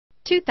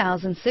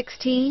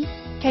2016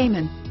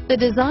 Cayman. The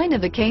design of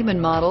the Cayman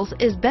models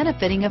is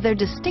benefiting of their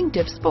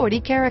distinctive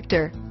sporty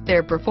character.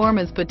 Their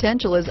performance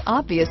potential is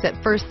obvious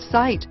at first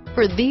sight,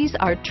 for these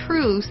are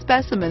true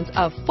specimens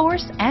of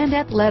force and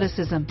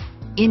athleticism.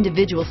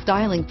 Individual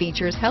styling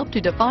features help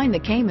to define the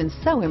Cayman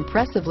so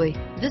impressively.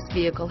 This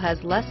vehicle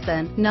has less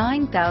than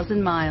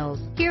 9,000 miles.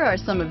 Here are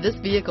some of this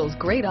vehicle's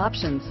great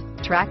options: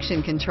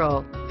 traction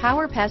control,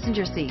 power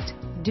passenger seat,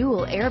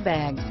 dual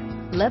airbags,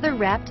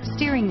 leather-wrapped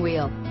steering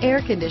wheel,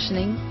 air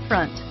conditioning,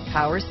 front,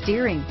 power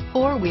steering,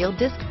 four-wheel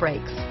disc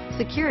brakes,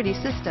 security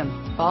system,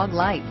 fog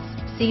lights,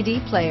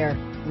 CD player,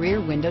 rear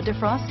window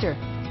defroster,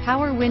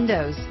 power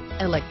windows,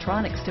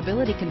 electronic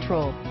stability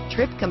control,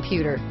 trip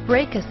computer,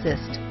 brake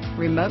assist,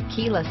 remote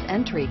keyless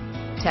entry,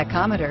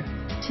 tachometer,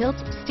 tilt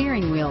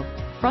steering wheel,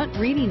 front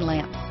reading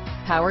lamps,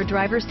 power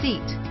driver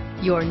seat.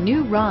 Your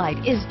new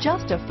ride is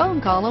just a phone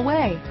call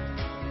away.